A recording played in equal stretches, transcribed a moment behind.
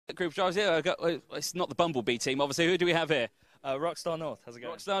Group drives here. It's not the Bumblebee team, obviously. Who do we have here? Rockstar North, how's it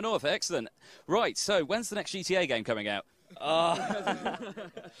going? Rockstar North, excellent. Right, so when's the next GTA game coming out? Don't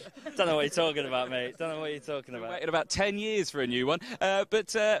know what you're talking about, mate. Don't know what you're talking about. Waited about 10 years for a new one.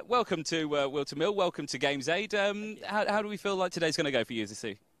 But welcome to Wilton Mill, welcome to Games Aid. How do we feel like today's going to go for you to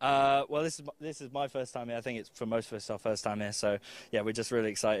see? Well, this is my first time here. I think it's for most of us our first time here. So, yeah, we're just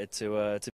really excited to